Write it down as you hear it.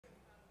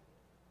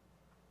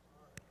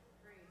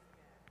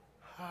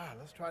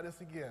let's try this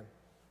again.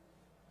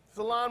 It's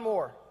a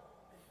lawnmower.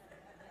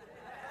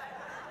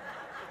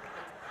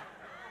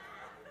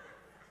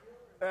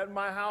 At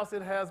my house,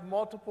 it has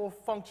multiple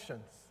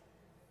functions.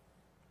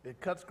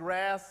 It cuts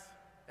grass,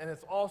 and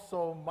it's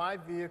also my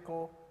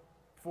vehicle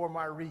for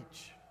my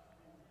reach.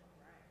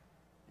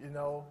 You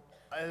know,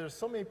 there's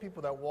so many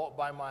people that walk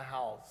by my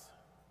house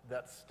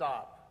that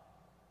stop,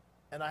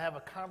 and I have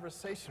a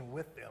conversation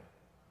with them.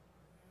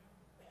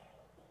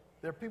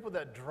 There are people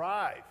that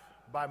drive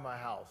by my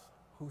house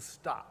who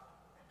stop.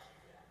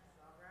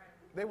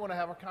 They want to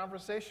have a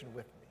conversation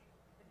with me.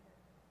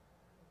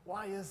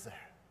 Why is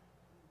that?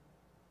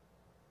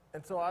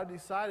 And so I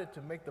decided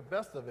to make the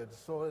best of it.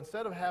 So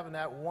instead of having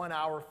that 1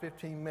 hour,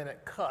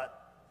 15-minute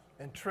cut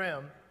and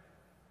trim,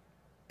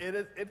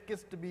 it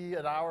gets to be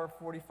an hour,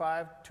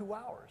 45, 2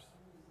 hours.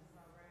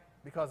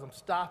 Because I'm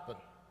stopping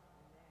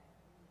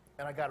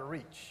and I got to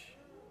reach.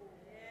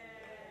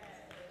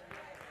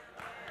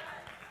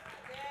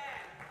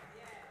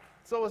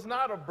 So it's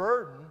not a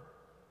burden,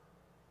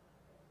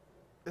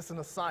 it's an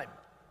assignment.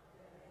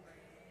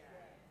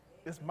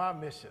 It's my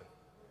mission.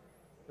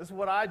 This is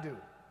what I do.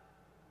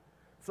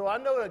 So I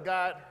know that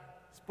God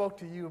spoke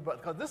to you,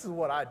 because this is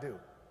what I do.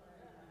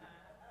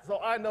 So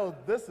I know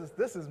this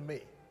is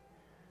me.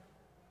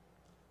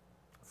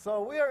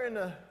 So we are in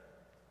the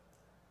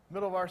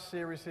middle of our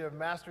series here,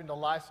 Mastering the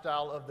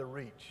Lifestyle of the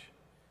Reach.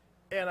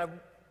 And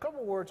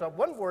one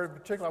word in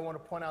particular I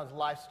want to point out is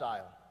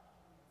lifestyle.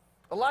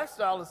 A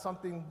lifestyle is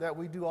something that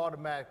we do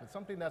automatically,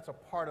 something that's a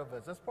part of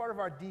us. That's part of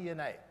our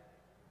DNA.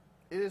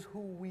 It is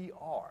who we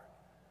are.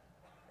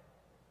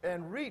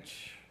 And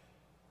reach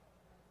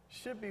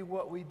should be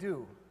what we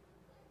do.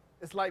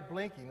 It's like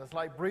blinking. It's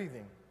like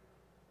breathing.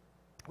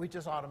 We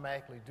just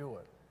automatically do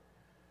it.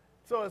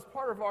 So as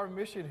part of our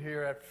mission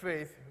here at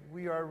Faith,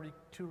 we are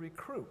to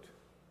recruit.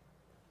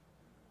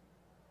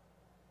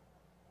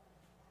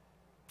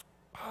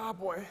 Ah,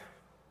 boy.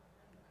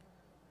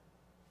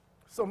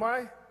 So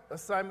my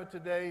assignment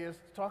today is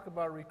to talk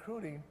about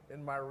recruiting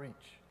in my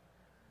reach.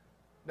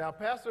 Now,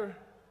 Pastor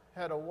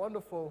had a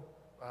wonderful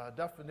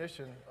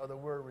definition of the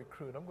word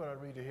recruit. I'm going to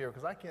read it here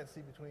because I can't see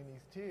between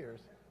these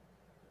tiers.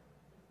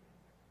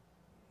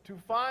 To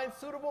find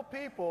suitable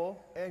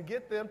people and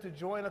get them to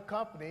join a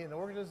company, an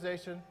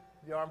organization,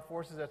 the armed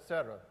forces,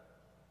 etc.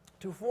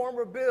 To form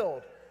or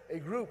build a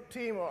group,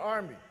 team, or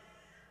army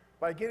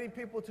by getting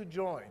people to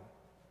join.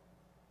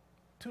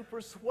 To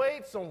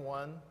persuade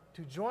someone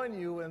to join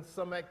you in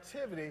some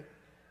activity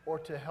or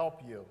to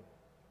help you.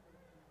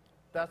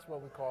 That's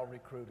what we call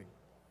recruiting.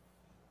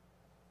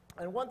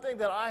 And one thing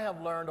that I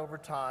have learned over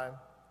time,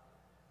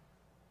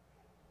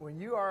 when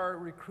you are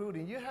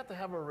recruiting, you have to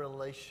have a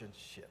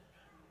relationship.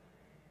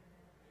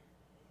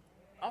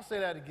 I'll say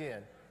that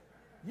again.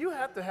 You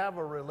have to have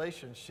a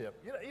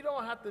relationship. You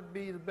don't have to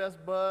be the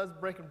best buzz,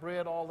 breaking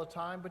bread all the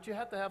time, but you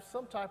have to have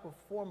some type of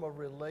form of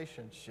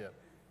relationship.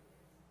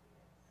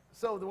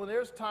 So when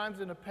there's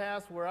times in the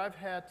past where I've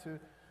had to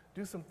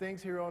do some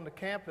things here on the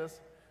campus,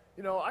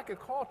 I could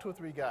call 2 or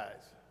 3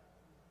 guys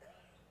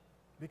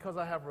because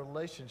I have a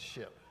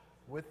relationship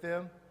with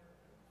them.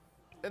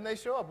 And they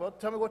show up. Well,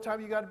 tell me what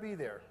time you got to be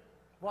there.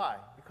 Why?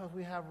 Because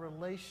we have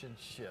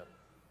relationship.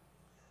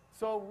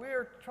 So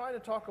we're trying to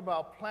talk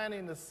about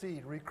planting the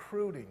seed,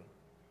 recruiting.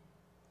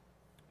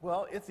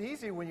 Well, it's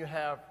easy when you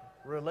have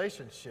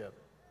relationship.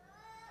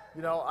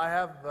 I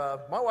have,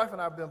 my wife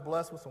and I have been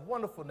blessed with some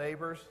wonderful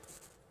neighbors.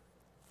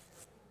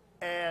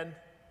 And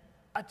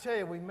I tell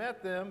you, we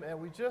met them and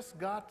we just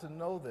got to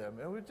know them.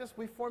 And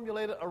we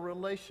formulated a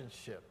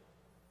relationship.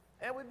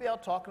 And we'd be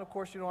out talking. Of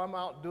course, I'm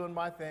out doing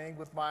my thing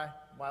with my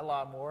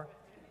lawnmower.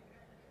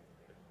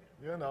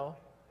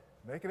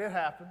 Making it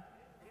happen.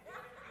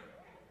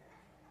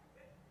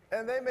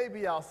 And they may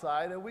be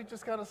outside, and we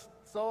just kind of,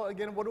 so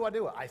again, what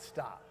do? I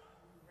stop.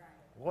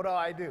 What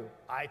do?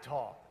 I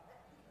talk.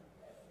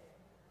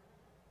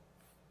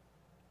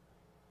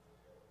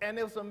 And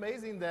it was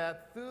amazing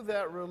that through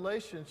that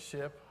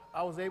relationship,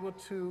 I was able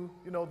to,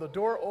 the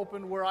door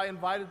opened where I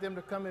invited them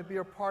to come and be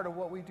a part of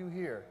what we do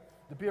here,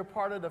 to be a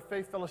part of the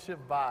Faith Fellowship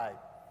vibe.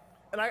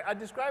 And I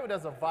describe it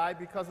as a vibe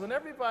because when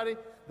everybody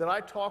that I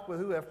talk with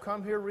who have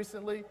come here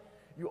recently,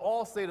 you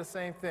all say the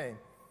same thing.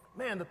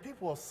 Man, the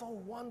people are so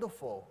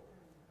wonderful,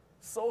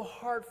 so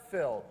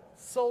heartfelt,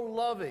 so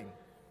loving.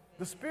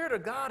 The Spirit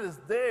of God is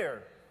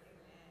there.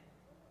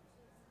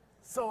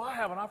 So I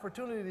have an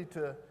opportunity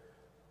to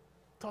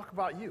talk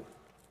about you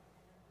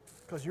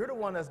because you're the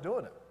one that's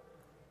doing it.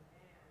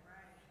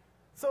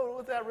 So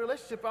with that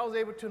relationship, I was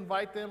able to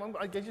invite them.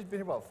 I guess you've been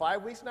here about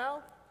 5 weeks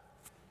now.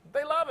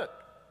 They love it.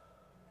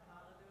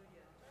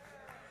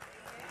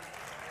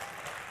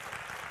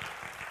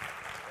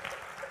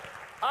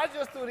 I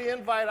just threw the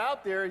invite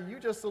out there, you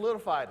just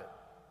solidified it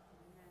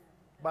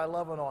by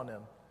loving on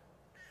them.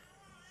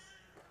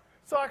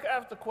 So I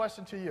ask the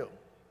question to you.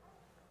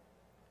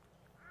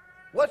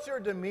 What's your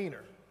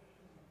demeanor?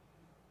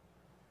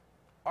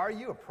 Are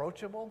you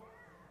approachable?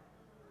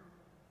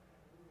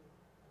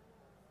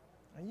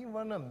 Are you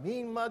one of them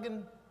mean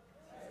mugging?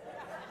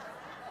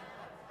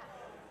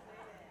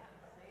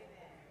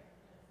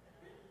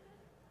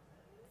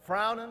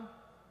 frowning.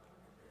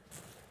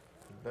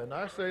 You better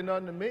not say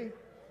nothing to me.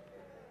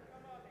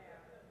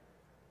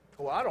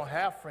 Well, I don't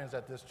have friends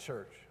at this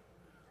church.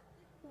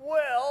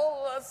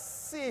 Well, let's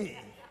see.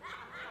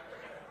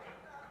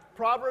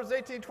 Proverbs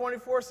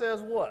 18:24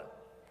 says what?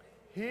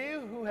 He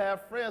who has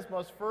friends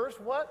must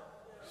first what?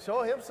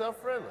 Show himself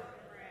friendly.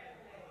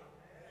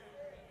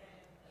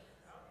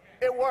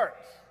 It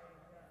works.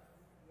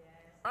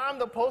 I'm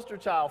the poster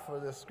child for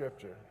this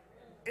scripture.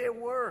 It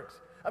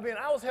works. I mean,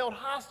 I was held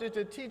hostage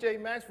at TJ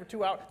Maxx for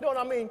 2 hours.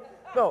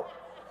 No.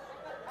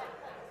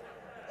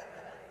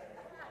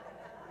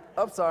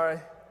 I'm sorry.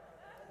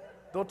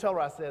 Don't tell her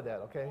I said that,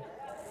 okay?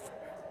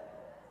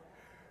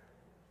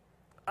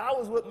 I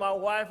was with my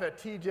wife at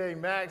TJ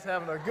Maxx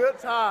having a good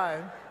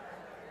time.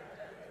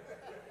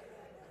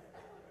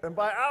 And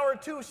by hour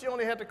 2, she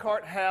only had the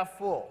cart half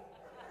full.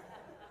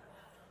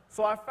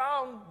 So I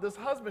found this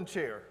husband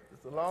chair.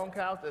 It's a long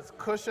couch that's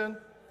cushioned.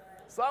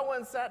 So I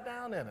went and sat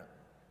down in it.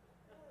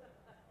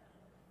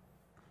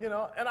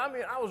 And I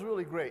mean, I was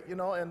really great, and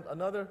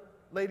another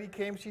lady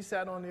came, she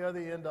sat on the other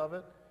end of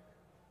it.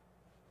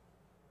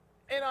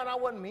 And I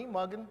wasn't me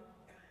mugging.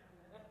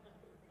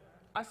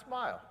 I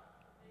smiled.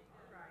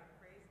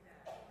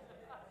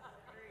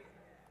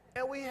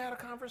 And we had a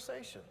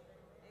conversation.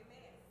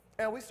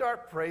 And we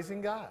started praising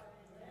God.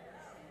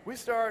 We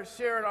started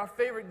sharing our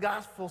favorite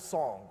gospel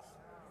songs.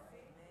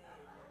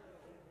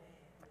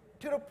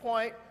 To the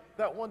point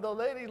that when the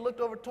lady walked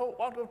over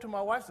to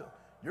my wife and said,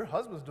 "Your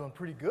husband's doing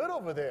pretty good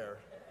over there."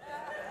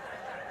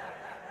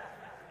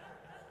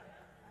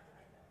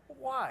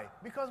 Why?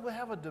 Because we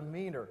have a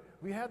demeanor.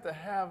 We have to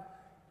have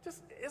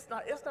it's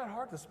not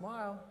hard to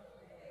smile.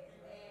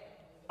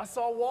 I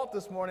saw Walt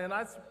this morning, and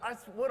I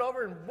went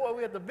over, and boy,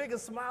 we had the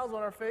biggest smiles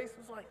on our face. It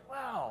was like,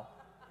 wow.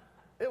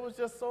 It was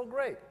just so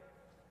great.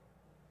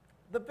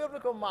 The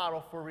biblical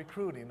model for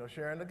recruiting or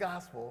sharing the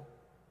gospel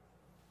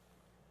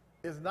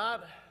is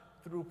not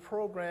through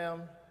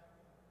program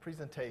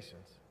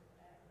presentations,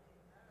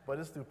 but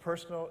it's through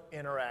personal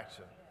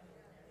interaction.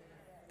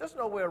 There's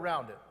no way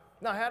around it.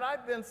 Now, had I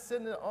been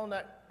sitting on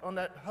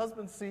that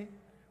husband's seat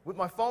with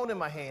my phone in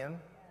my hand,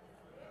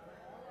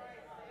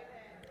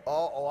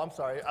 I'm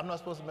sorry, I'm not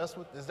supposed to mess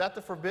with, is that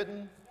the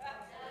forbidden?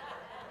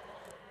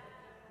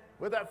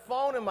 With that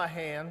phone in my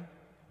hand,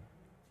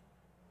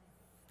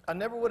 I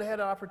never would have had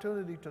an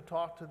opportunity to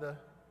talk to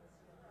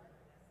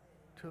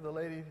the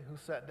lady who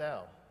sat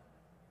down.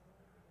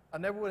 I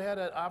never would have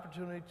had an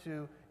opportunity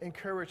to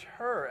encourage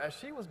her as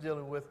she was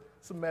dealing with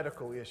some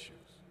medical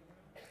issues.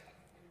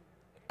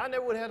 I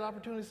never would have had an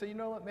opportunity to say, "You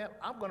know what, man,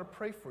 I'm going to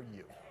pray for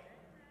you."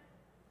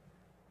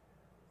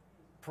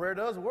 Prayer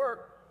does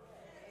work.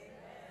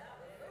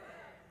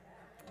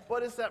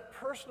 But it's that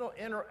personal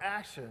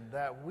interaction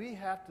that we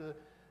have to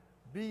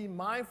be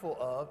mindful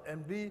of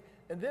and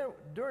then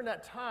during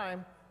that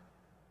time,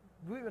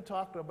 we've been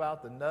talking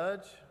about the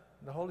nudge,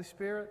 the Holy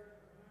Spirit.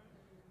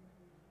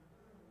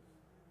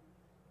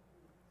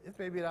 It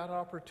may be that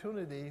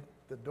opportunity,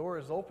 the door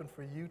is open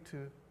for you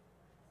to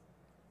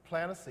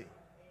plant a seed.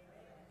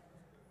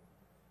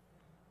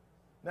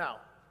 Now,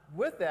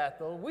 with that,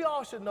 though, we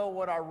all should know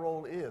what our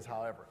role is,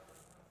 however.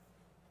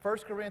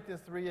 1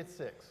 Corinthians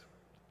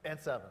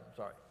 3:6-7,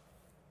 sorry.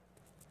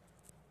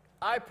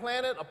 I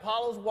planted,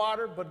 Apollos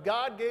watered, but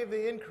God gave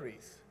the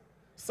increase.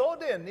 So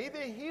then, neither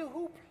he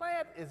who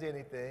plants is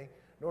anything,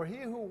 nor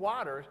he who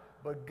waters,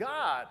 but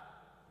God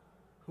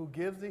who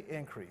gives the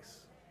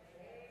increase.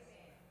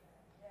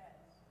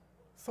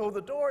 So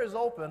the door is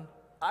open,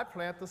 I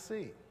plant the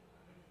seed.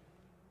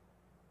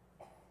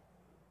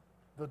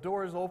 The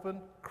door is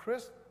open,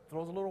 Chris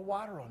throws a little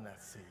water on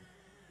that seed.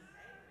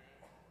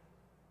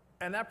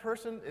 And that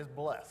person is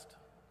blessed.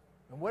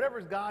 And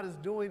whatever God is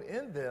doing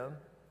in them,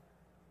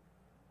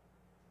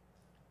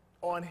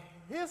 on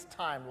his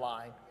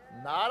timeline,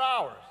 not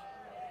ours.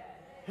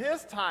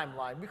 His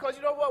timeline. Because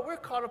you know what? We're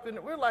caught up in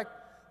it. We're like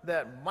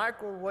that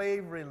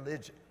microwave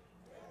religion.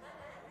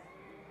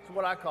 That's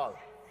what I call it.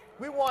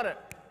 We want it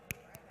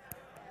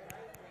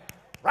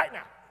right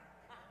now.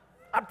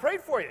 I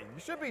prayed for you. You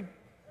should be.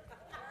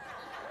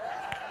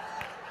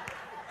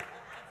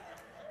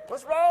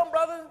 What's wrong,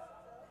 brother?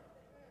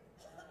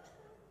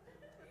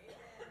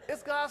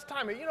 It's God's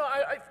timing. You know,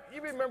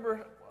 you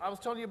remember I was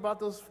telling you about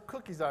those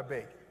cookies I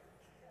baked.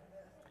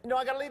 You know,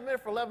 I got to leave them there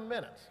for 11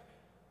 minutes.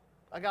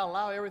 I got to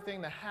allow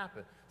everything to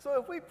happen. So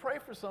if we pray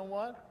for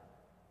someone,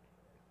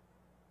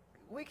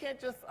 I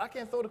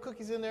can't throw the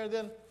cookies in there and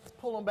then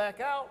pull them back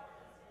out.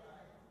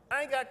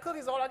 I ain't got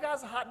cookies, all I got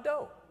is a hot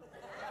dough.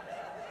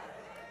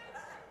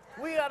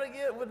 We got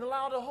to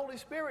allow the Holy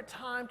Spirit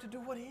time to do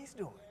what he's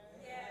doing.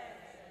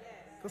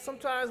 Because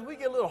sometimes we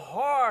get a little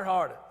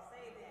hard-hearted.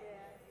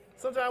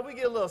 Sometimes we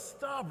get a little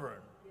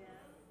stubborn.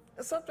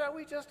 And sometimes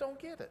we just don't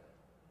get it.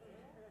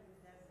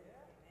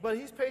 But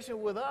he's patient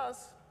with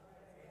us.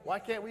 Why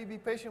can't we be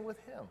patient with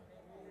him?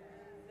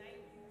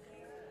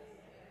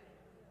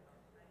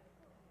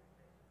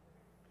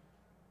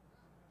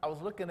 I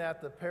was looking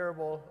at the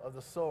parable of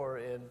the sower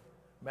in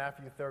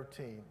Matthew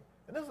 13.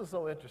 And this is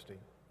so interesting.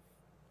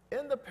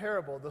 In the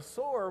parable, the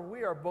sower,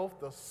 we are both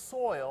the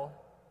soil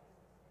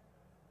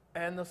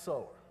and the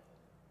sower.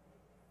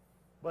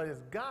 But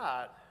it's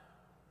God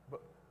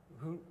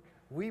who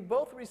we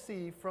both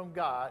receive from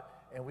God,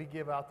 and we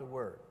give out the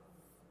word.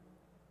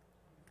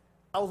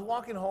 I was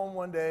walking home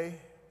one day.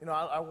 You know,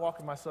 I walk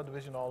in my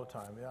subdivision all the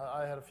time. You know,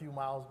 I had a few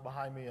miles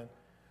behind me, and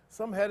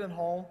so I'm heading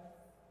home,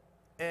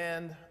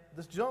 and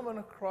this gentleman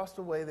across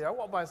the way there, I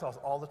walk by his house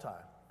all the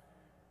time.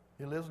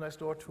 He lives next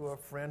door to a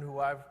friend who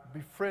I've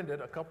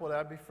befriended, a couple that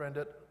I've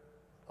befriended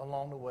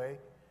along the way.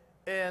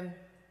 And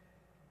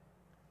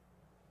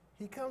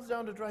he comes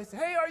down the drive and says,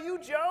 "Hey, are you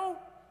Joe?"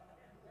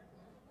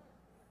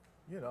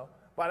 You know,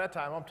 by that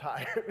time I'm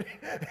tired.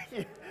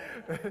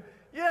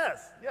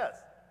 Yes.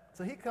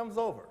 So he comes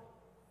over.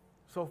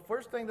 So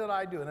first thing that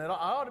I do, and I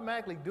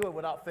automatically do it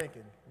without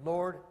thinking,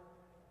 Lord,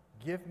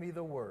 give me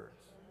the words.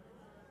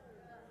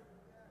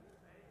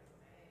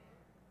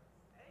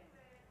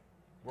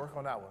 Work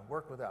on that one.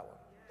 Work with that one.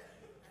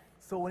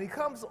 So when he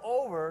comes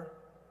over,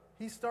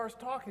 he starts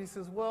talking. He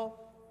says, well,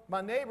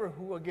 my neighbor,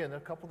 who, again, a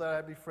couple that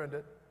I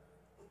befriended,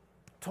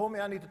 told me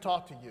I need to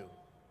talk to you.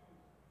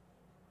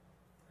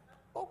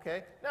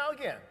 Okay. Now,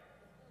 again,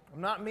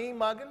 I'm not mean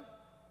mugging.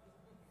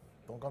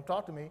 Don't come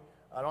talk to me.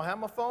 I don't have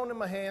my phone in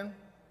my hand.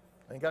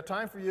 I ain't got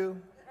time for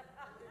you.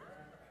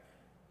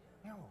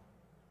 No.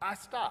 I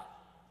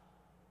stop.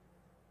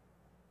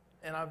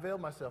 And I veil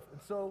myself.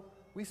 And so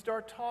we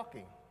start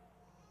talking.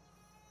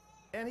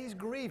 And he's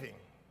grieving.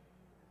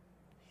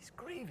 He's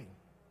grieving.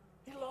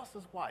 He lost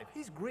his wife.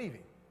 He's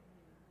grieving.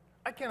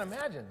 I can't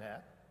imagine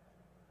that.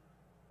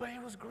 But he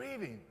was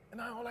grieving. And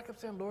all I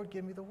kept saying, Lord,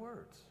 give me the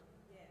words.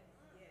 Yes.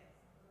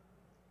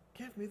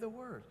 Give me the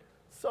words.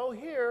 So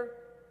here,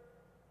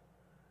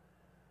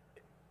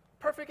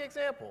 perfect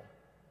example.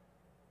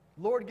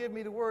 Lord, give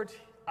me the words.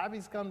 I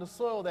become the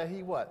soil that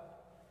he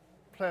what?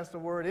 Plants the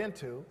word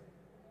into.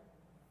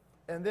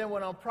 And then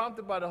when I'm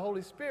prompted by the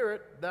Holy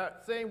Spirit,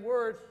 that same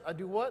word, I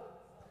do what?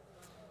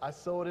 I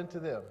sow it into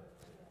them.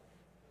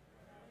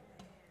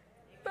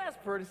 That's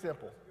pretty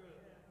simple.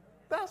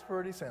 That's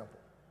pretty simple.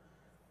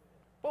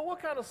 But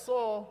what kind of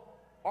soil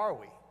are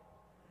we?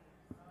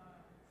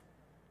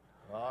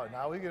 Oh,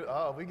 now we get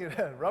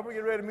rubber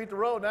get ready to meet the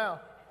road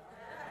now.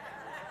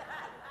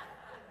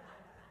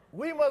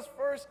 We must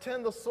first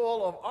tend the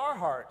soil of our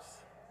hearts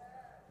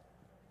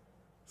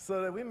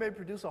so that we may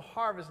produce a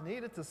harvest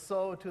needed to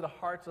sow into the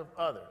hearts of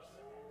others.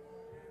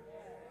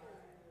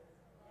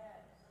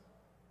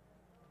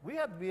 We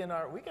got to be in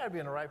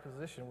the right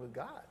position with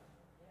God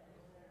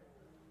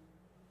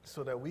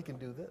so that we can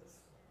do this.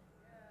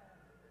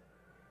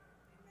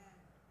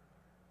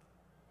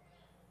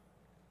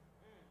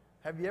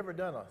 Have you ever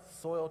done a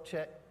soil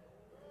check?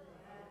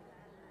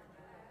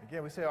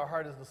 Again, we say our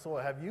heart is the soil.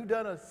 Have you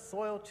done a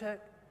soil check?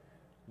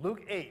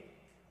 Luke 8.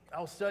 I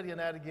was studying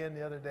that again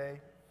the other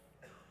day.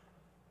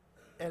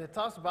 And it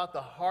talks about the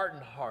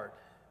hardened heart.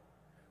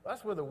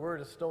 That's where the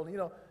word is stolen. You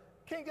know,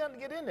 can't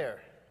get in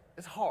there.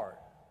 It's hard.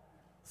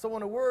 So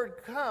when the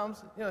word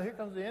comes, you know, here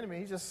comes the enemy.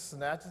 He just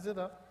snatches it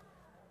up,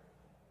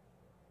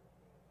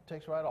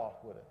 takes right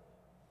off with it.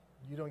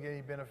 You don't get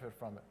any benefit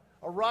from it.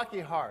 A rocky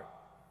heart.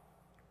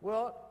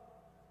 Well,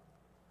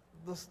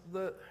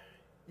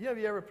 have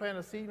you ever planted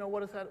a seed? You know,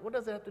 what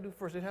does it have to do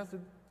first? It has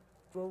to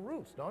grow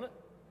roots, don't it?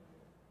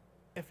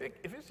 If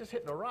it's just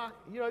hitting a rock,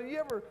 you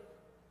know,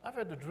 I've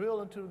had to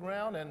drill into the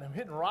ground and I'm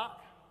hitting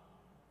rock.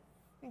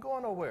 It ain't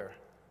going nowhere.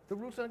 The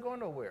roots aren't going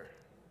nowhere.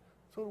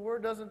 So the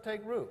word doesn't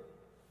take root.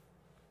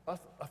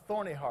 A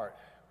thorny heart.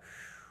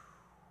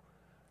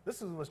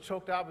 This was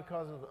choked out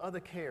because of other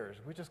cares.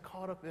 We're just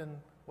caught up in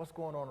what's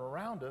going on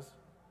around us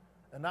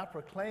and not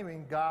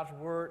proclaiming God's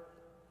word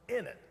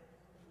in it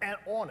and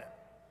on it.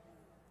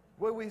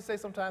 What we say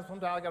sometimes I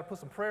got to put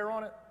some prayer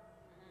on it.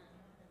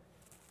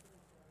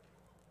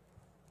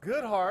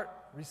 Good heart,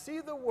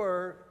 receive the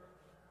word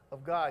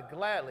of God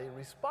gladly,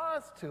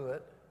 responds to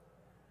it,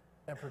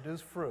 and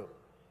produce fruit.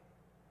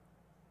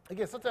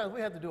 Again, sometimes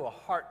we have to do a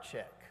heart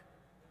check.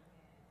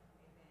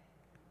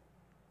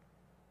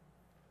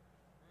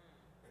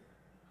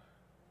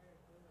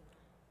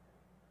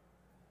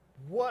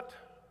 What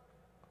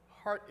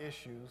heart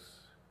issues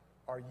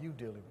are you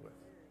dealing with?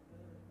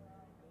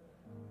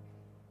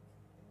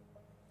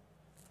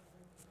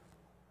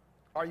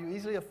 Are you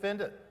easily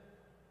offended?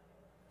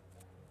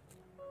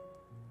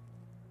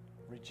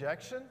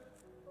 Rejection?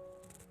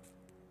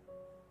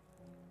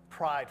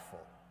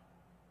 Prideful?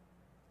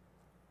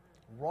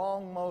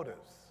 Wrong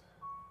motives?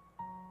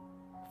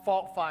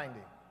 Fault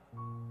finding?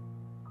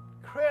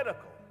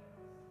 Critical?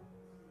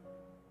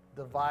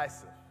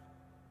 Divisive?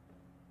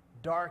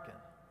 Darkened?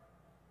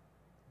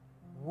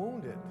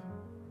 Wounded?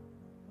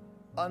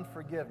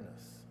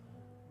 Unforgiveness?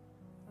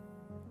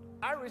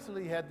 I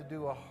recently had to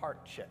do a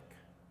heart check.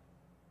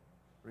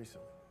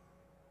 Recently.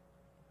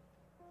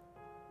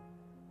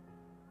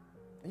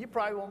 And you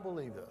probably won't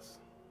believe this.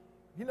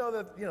 You know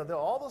that, there are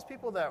all those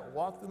people that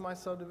walk through my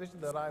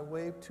subdivision that I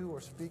wave to or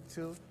speak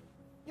to.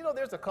 You know,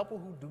 there's a couple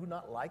who do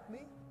not like me.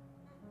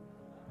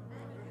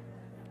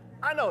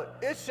 I know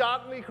it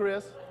shocked me,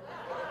 Chris.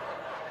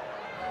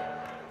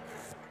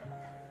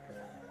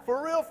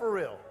 For real, for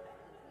real.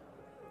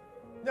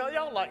 Now,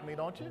 y'all like me,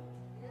 don't you?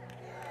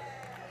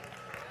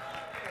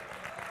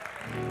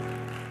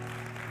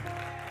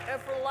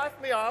 And for the life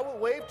of me, I would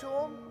wave to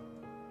them.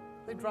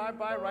 They drive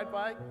by, right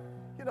by,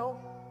 you know.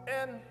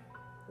 And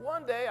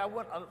one day, I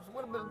went a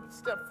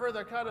step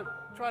further, kind of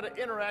try to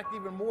interact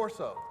even more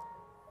so.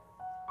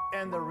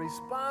 And the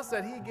response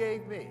that he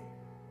gave me,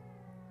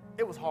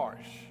 it was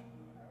harsh.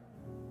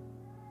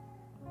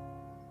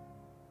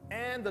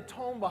 And the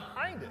tone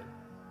behind it.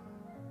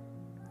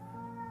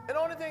 And the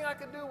only thing I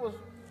could do was,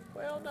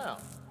 well, now.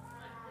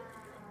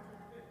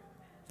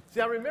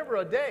 See, I remember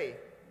a day,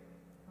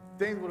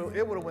 it would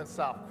have went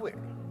south quick.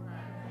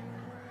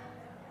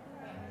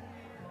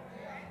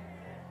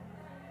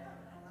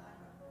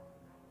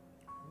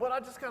 But I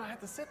just kind of had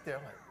to sit there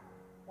like,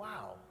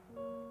 wow.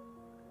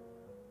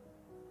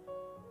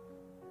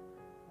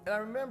 And I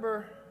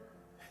remember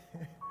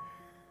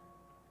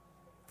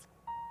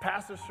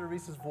Pastor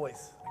Sharice's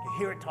voice. I could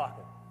hear it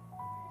talking.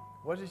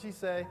 What did she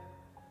say?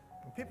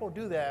 When people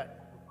do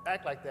that,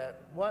 act like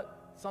that,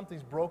 what?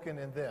 Something's broken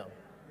in them.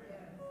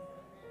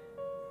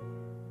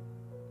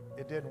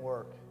 It didn't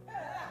work.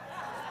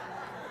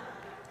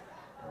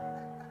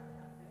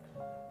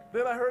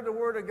 Then I heard the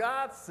word of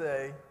God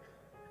say,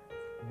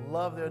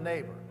 love their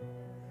neighbor.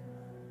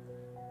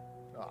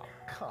 Oh,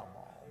 come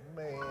on,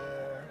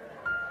 man.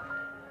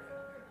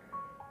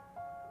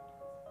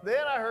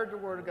 Then I heard the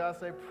word of God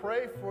say,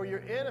 pray for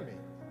your enemy.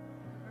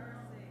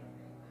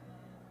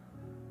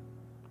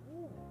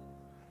 Ooh.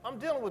 I'm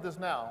dealing with this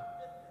now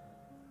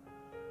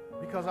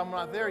because I'm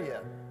not there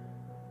yet.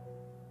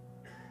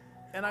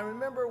 And I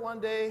remember one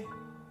day,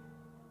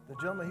 the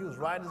gentleman, he was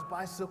riding his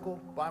bicycle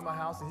by my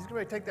house, and he's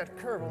going to take that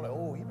curve. I'm like,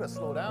 oh, you better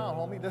slow down,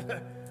 homie.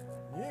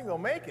 You ain't going to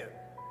make it.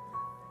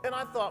 And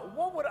I thought,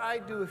 what would I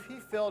do if he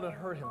fell and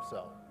hurt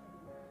himself?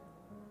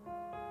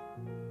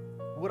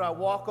 Would I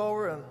walk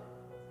over and,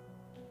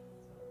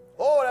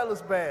 oh, that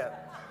looks bad,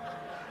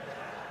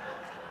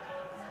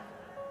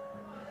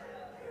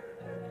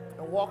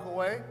 and walk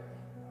away?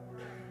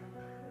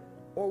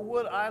 Or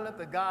would I let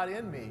the God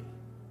in me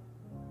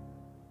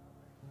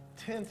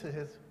tend to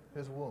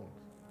his wounds?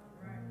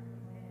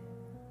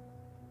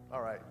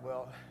 All right,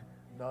 well,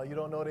 no, you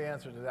don't know the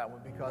answer to that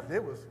one because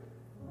it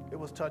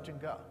was touch and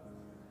go.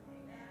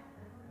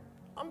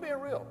 I'm being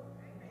real.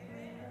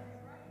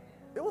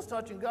 It was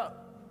touch and go.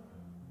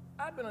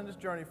 I've been on this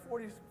journey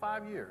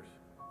 45 years.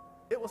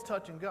 It was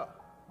touch and go.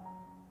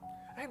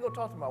 I had to go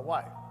talk to my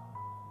wife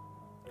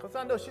because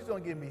I know she's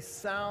going to give me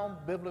sound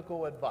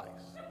biblical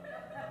advice.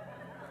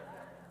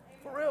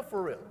 For real,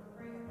 for real.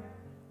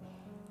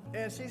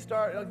 And she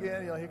started,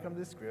 again, here comes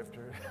this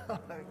scripture. I'm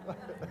like,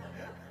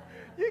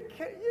 you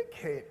can't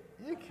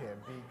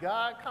be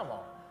God. Come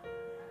on.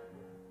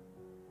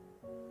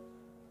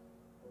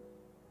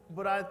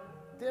 But I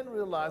then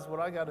realized what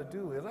I got to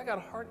do is I got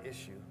a heart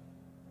issue.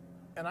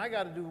 And I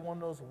got to do one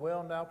of those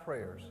well now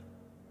prayers.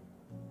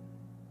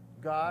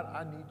 God,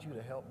 I need you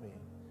to help me.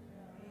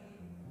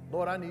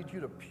 Lord, I need you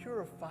to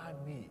purify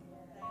me.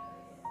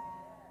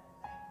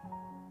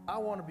 I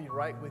want to be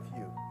right with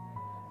you.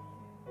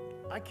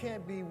 I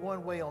can't be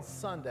one way on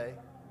Sunday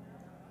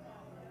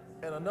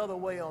and another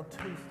way on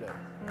Tuesday.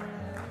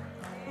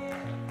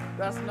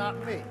 That's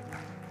not me.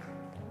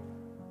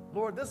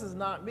 Lord, this is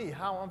not me.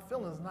 How I'm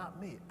feeling is not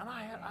me. And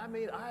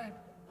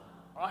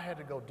I had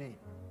to go deep.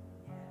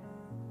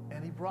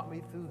 And he brought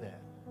me through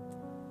that.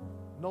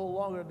 No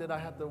longer did I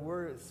have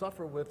to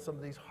suffer with some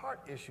of these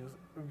heart issues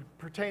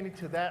pertaining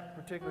to that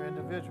particular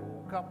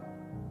individual couple.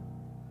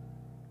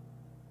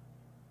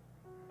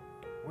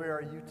 Where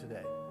are you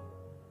today?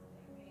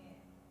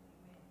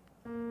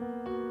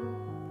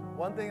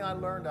 One thing I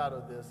learned out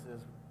of this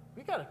is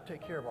we got to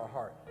take care of our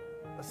heart.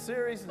 A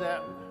series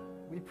that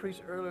we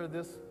preached earlier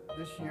this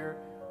year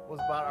was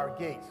about our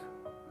gates.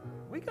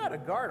 We got to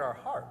guard our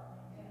heart.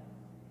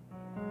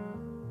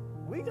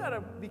 We got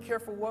to be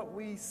careful what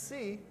we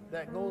see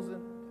that goes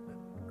in,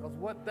 because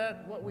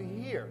what we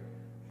hear,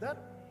 that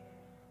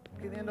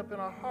can end up in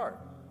our heart.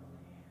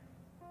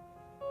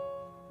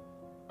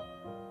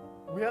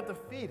 We have to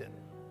feed it.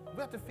 We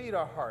have to feed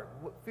our heart.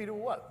 Feed it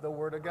what? The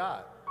Word of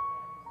God.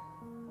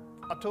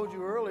 I told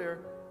you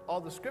earlier,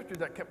 all the scriptures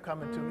that kept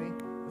coming to me,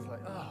 it's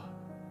like, oh.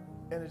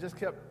 And it just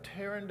kept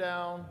tearing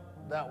down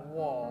that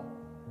wall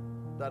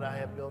that I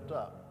had built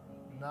up.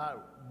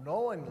 Not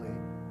knowingly,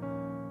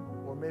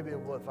 or maybe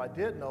if I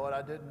did know it,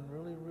 I didn't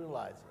really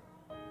realize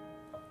it.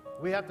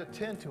 We have to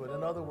tend to it.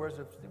 In other words,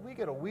 if we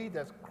get a weed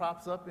that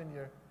crops up in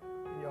your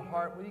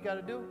heart, what you got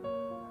to do?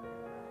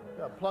 You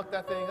got to pluck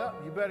that thing up.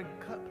 You better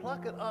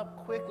pluck it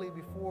up quickly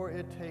before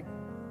it takes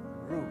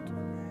root.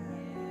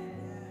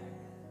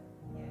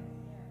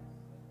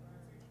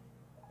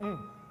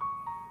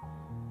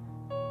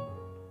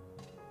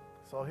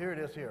 So here it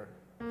is here.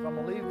 So I'm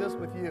going to leave this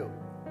with you.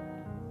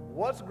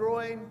 What's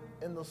growing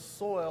in the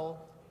soil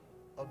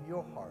of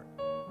your heart?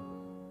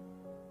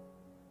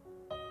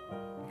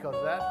 Because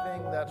that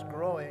thing that's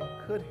growing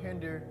could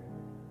hinder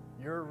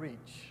your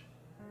reach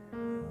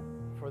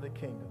for the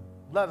kingdom.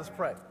 Let us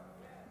pray.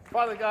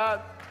 Father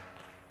God,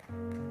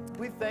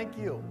 we thank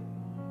you.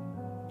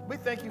 We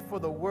thank you for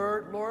the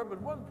word, Lord,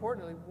 but more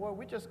importantly, Lord,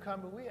 we just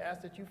come and we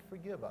ask that you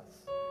forgive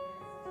us.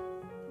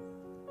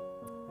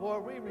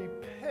 Lord, we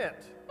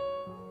repent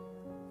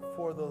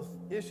for those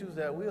issues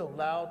that we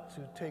allowed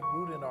to take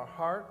root in our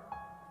heart.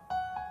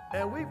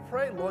 And we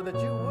pray, Lord, that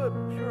you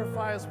would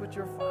purify us with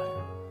your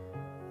fire,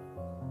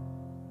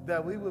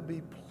 that we would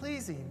be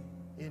pleasing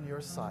in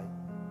your sight.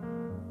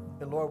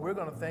 And Lord, we're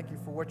going to thank you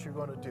for what you're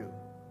going to do.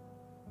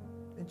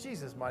 In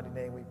Jesus' mighty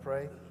name we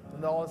pray.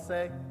 And all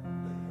say,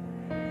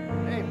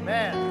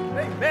 amen.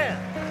 Amen.